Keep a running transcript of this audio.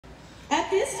At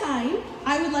this time,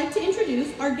 I would like to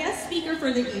introduce our guest speaker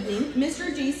for the evening,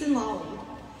 Mr. Jason Lawley.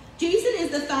 Jason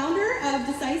is the founder of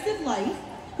Decisive Life,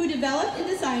 who developed and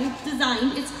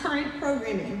designed its current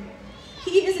programming.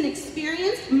 He is an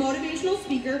experienced motivational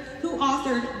speaker who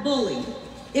authored Bully.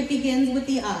 It Begins with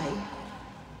the I.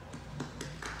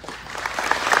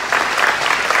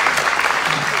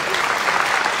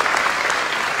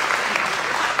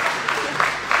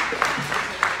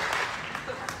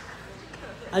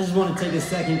 I just want to take a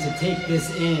second to take this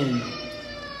in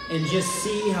and just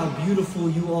see how beautiful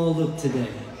you all look today.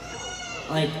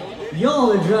 Like,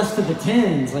 y'all are dressed to the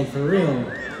tens, like for real.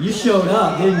 You showed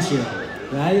up, didn't you?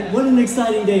 Right? What an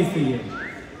exciting day for you.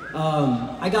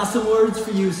 I got some words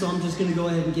for you, so I'm just going to go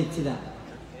ahead and get to that.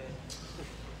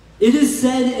 It is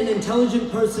said an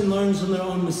intelligent person learns from their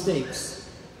own mistakes,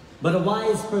 but a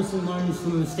wise person learns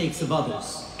from the mistakes of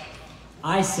others.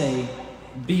 I say,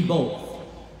 be both.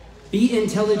 Be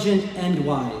intelligent and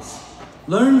wise.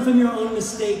 Learn from your own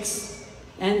mistakes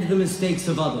and the mistakes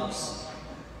of others.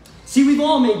 See, we've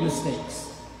all made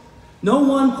mistakes. No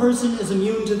one person is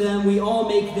immune to them. We all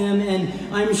make them,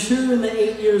 and I'm sure in the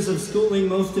 8 years of schooling,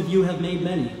 most of you have made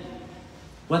many,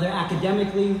 whether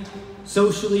academically,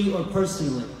 socially, or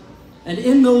personally. And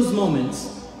in those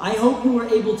moments, I hope you were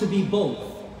able to be both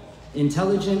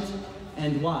intelligent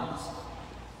and wise.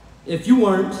 If you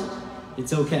weren't,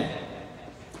 it's okay.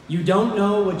 You don't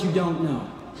know what you don't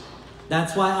know.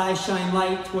 That's why I shine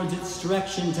light towards its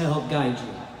direction to help guide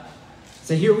you.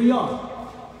 So here we are,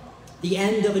 the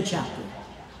end of a chapter,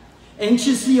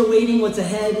 anxiously awaiting what's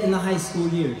ahead in the high school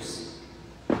years.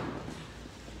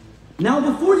 Now,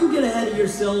 before you get ahead of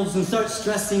yourselves and start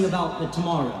stressing about the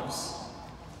tomorrows,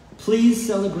 please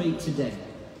celebrate today.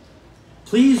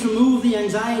 Please remove the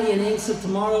anxiety and angst of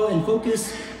tomorrow and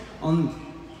focus on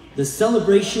the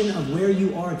celebration of where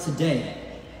you are today,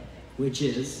 which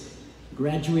is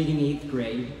graduating 8th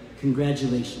grade.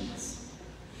 Congratulations.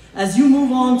 As you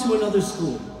move on to another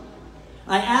school,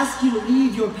 I ask you to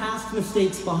leave your past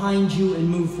mistakes behind you and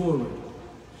move forward.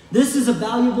 This is a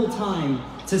valuable time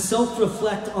to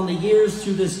self-reflect on the years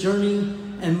through this journey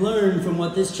and learn from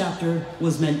what this chapter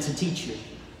was meant to teach you.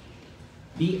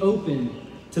 Be open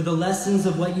to the lessons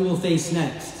of what you will face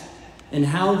next and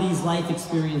how these life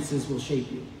experiences will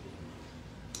shape you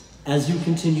as you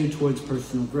continue towards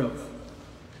personal growth.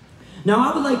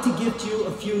 Now, I would like to gift you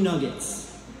a few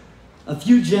nuggets, a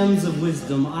few gems of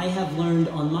wisdom I have learned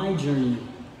on my journey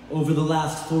over the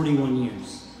last 41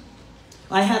 years.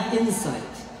 I have insight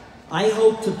I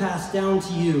hope to pass down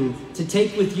to you to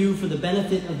take with you for the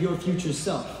benefit of your future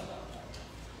self.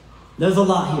 There's a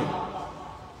lot here.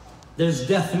 There's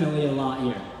definitely a lot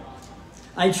here.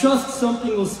 I trust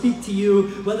something will speak to you,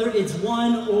 whether it's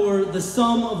one or the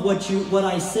sum of what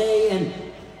I say, and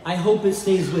I hope it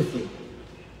stays with you.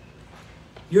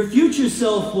 Your future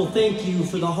self will thank you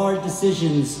for the hard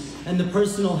decisions and the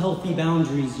personal healthy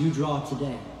boundaries you draw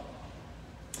today.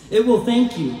 It will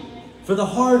thank you for the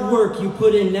hard work you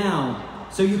put in now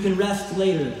so you can rest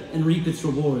later and reap its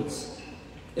rewards.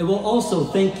 It will also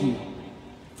thank you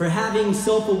for having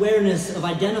self-awareness of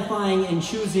identifying and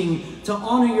choosing to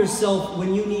honor yourself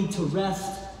when you need to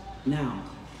rest now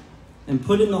and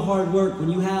put in the hard work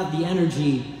when you have the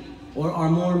energy or are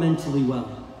more mentally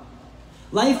well.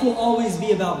 Life will always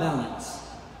be about balance,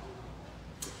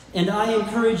 and I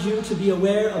encourage you to be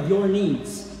aware of your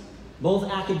needs, both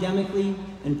academically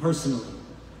and personally.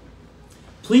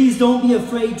 Please don't be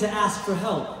afraid to ask for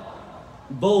help,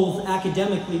 both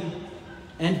academically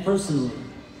and personally.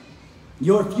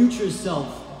 Your future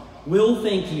self will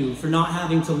thank you for not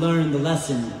having to learn the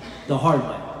lesson the hard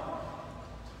way.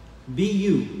 Be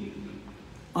you,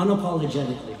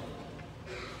 unapologetically.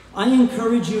 I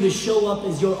encourage you to show up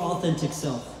as your authentic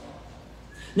self.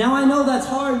 Now, I know that's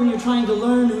hard when you're trying to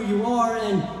learn who you are,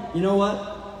 and you know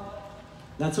what?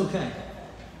 That's okay.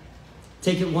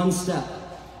 Take it one step,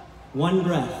 one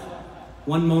breath,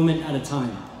 one moment at a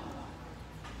time.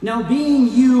 Now, being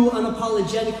you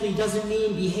unapologetically doesn't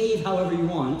mean behave however you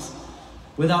want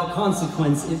without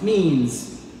consequence. It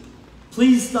means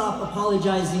please stop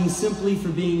apologizing simply for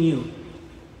being you,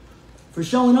 for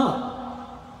showing up.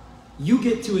 You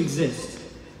get to exist.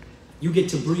 You get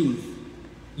to breathe.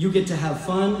 You get to have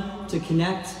fun, to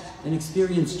connect, and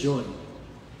experience joy.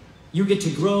 You get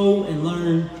to grow and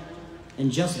learn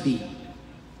and just be.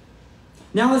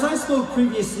 Now, as I spoke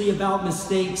previously about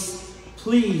mistakes,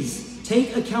 please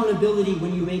take accountability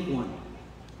when you make one.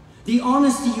 The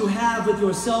honesty you have with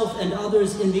yourself and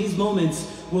others in these moments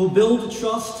will build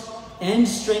trust and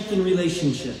strengthen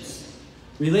relationships.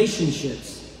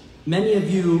 Relationships many of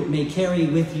you may carry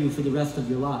with you for the rest of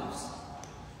your lives.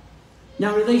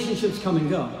 Now, relationships come and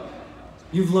go.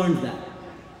 You've learned that.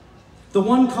 The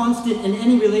one constant in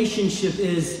any relationship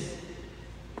is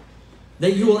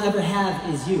that you will ever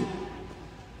have is you.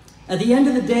 At the end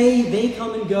of the day, they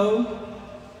come and go.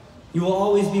 You will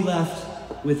always be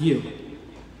left with you.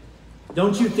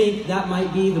 Don't you think that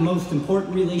might be the most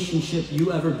important relationship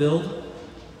you ever build?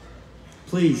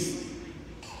 Please,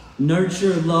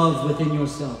 nurture love within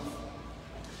yourself.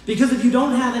 Because if you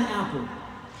don't have an apple,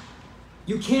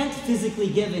 you can't physically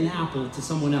give an apple to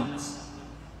someone else.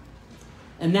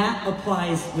 And that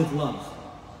applies with love.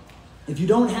 If you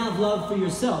don't have love for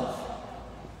yourself,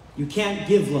 you can't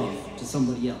give love to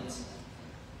somebody else.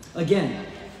 Again,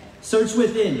 search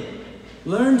within.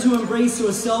 Learn to embrace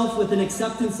yourself with an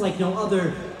acceptance like no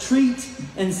other. Treat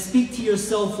and speak to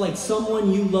yourself like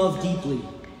someone you love deeply.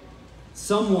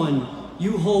 Someone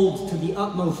you hold to the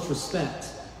utmost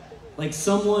respect. Like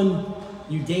someone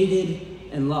you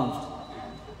dated and loved.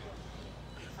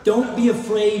 Don't be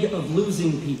afraid of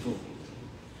losing people.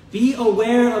 Be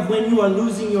aware of when you are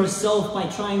losing yourself by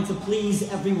trying to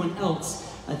please everyone else.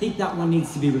 I think that one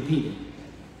needs to be repeated.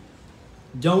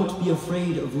 Don't be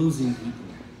afraid of losing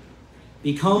people.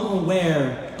 Become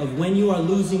aware of when you are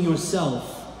losing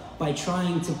yourself by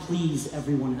trying to please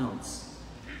everyone else.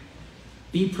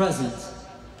 Be present.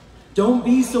 Don't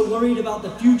be so worried about the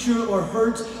future or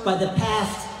hurt by the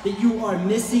past that you are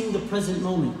missing the present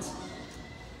moment.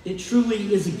 It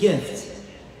truly is a gift,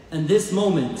 and this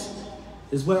moment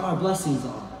is where our blessings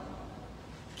are.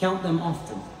 Count them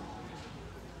often.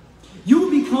 You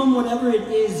will become whatever it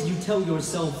is you tell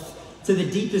yourself to the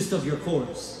deepest of your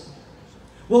cores.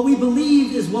 What we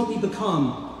believe is what we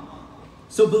become.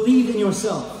 So believe in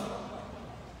yourself.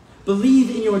 Believe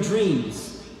in your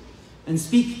dreams and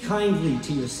speak kindly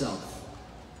to yourself.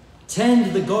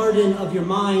 Tend the garden of your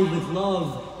mind with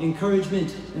love,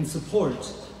 encouragement, and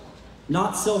support,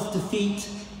 not self-defeat,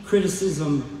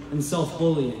 criticism, and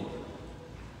self-bullying.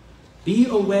 Be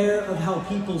aware of how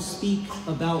people speak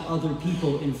about other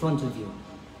people in front of you.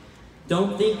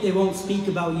 Don't think they won't speak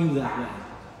about you that way.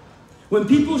 When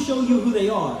people show you who they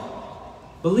are,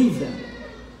 believe them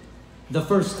the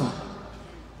first time.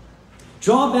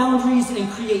 Draw boundaries and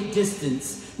create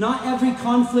distance. Not every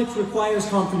conflict requires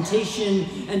confrontation,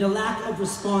 and a lack of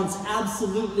response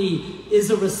absolutely is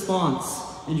a response,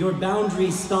 and your boundary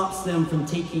stops them from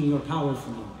taking your power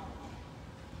from you.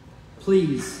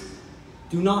 Please,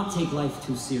 do not take life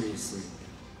too seriously.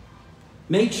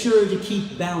 Make sure to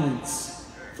keep balance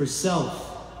for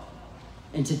self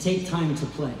and to take time to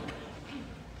play.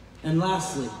 And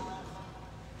lastly,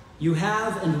 you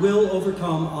have and will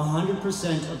overcome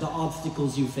 100% of the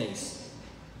obstacles you face.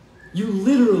 You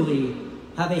literally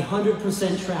have a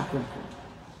 100% track record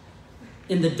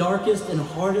in the darkest and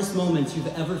hardest moments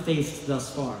you've ever faced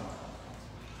thus far.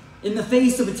 In the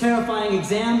face of a terrifying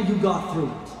exam, you got through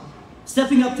it.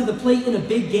 Stepping up to the plate in a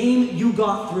big game, you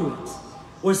got through it.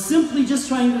 Or simply just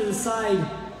trying to decide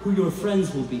who your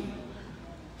friends will be.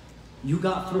 You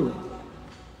got through it.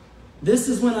 This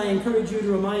is when I encourage you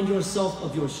to remind yourself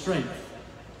of your strength.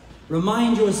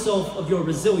 Remind yourself of your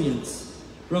resilience.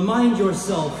 Remind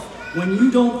yourself when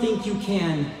you don't think you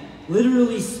can,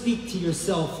 literally speak to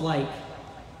yourself like,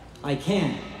 I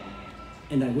can,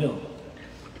 and I will.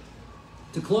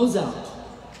 To close out,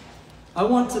 I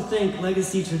want to thank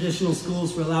Legacy Traditional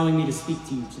Schools for allowing me to speak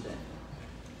to you today.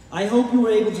 I hope you were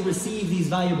able to receive these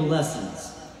valuable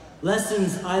lessons.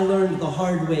 Lessons I learned the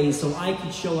hard way so I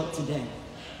could show up today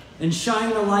and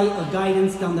shine a light of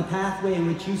guidance down the pathway in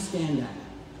which you stand at,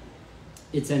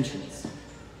 its entrance.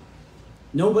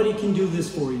 Nobody can do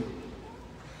this for you.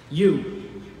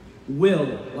 You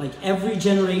will, like every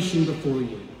generation before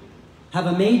you, have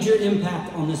a major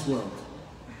impact on this world.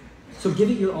 So give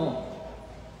it your all.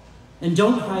 And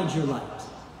don't hide your light.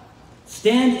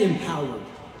 Stand empowered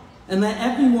and let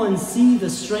everyone see the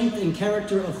strength and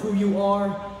character of who you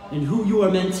are and who you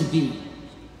are meant to be.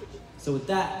 So with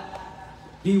that,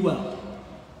 be well,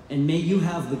 and may you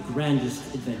have the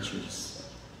grandest adventures.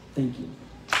 Thank you.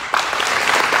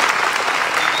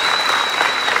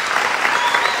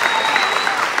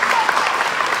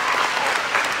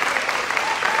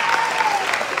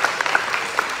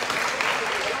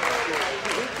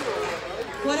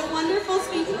 What a wonderful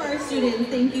speech for our student.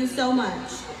 Thank you so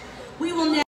much. We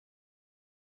will now